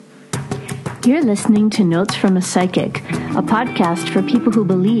You're listening to Notes from a Psychic, a podcast for people who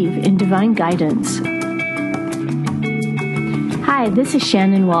believe in divine guidance. Hi, this is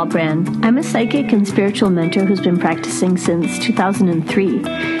Shannon Walbrand. I'm a psychic and spiritual mentor who's been practicing since 2003.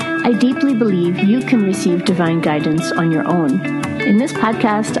 I deeply believe you can receive divine guidance on your own. In this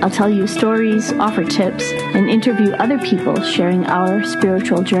podcast, I'll tell you stories, offer tips, and interview other people sharing our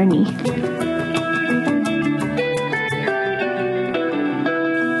spiritual journey.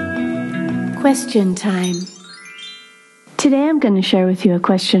 Question time. Today I'm going to share with you a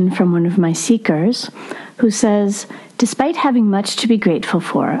question from one of my seekers who says, despite having much to be grateful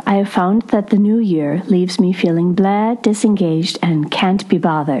for, I have found that the new year leaves me feeling blah, disengaged, and can't be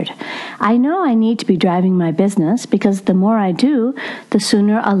bothered. I know I need to be driving my business because the more I do, the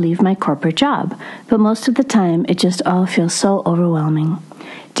sooner I'll leave my corporate job. But most of the time, it just all feels so overwhelming.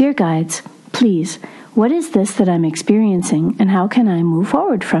 Dear guides, please, what is this that I'm experiencing and how can I move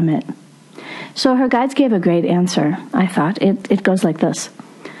forward from it? So her guides gave a great answer, I thought. It goes like this.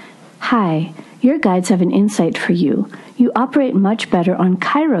 Hi, your guides have an insight for you. You operate much better on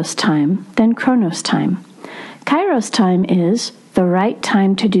Kairos time than Chronos time. Kairos time is the right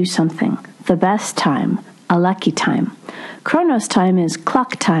time to do something, the best time, a lucky time. Chronos time is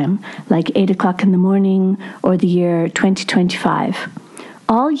clock time, like 8 o'clock in the morning or the year 2025.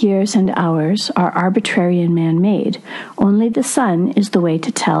 All years and hours are arbitrary and man-made. Only the sun is the way to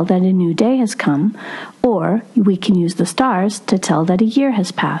tell that a new day has come, or we can use the stars to tell that a year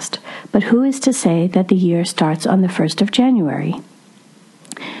has passed. But who is to say that the year starts on the 1st of January?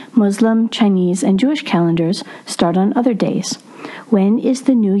 Muslim, Chinese, and Jewish calendars start on other days. When is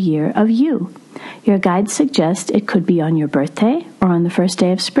the new year of you? Your guides suggest it could be on your birthday or on the first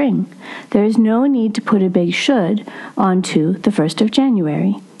day of spring. There is no need to put a big should onto the 1st of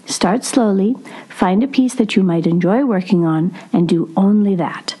January. Start slowly, find a piece that you might enjoy working on, and do only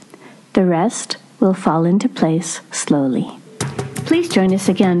that. The rest will fall into place slowly. Please join us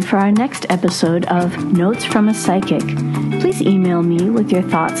again for our next episode of Notes from a Psychic. Please email me with your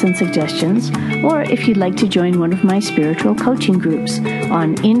thoughts and suggestions, or if you'd like to join one of my spiritual coaching groups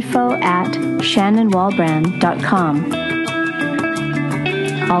on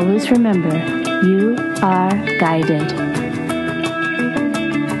info@shannonwalbrand.com. Always remember, you are guided.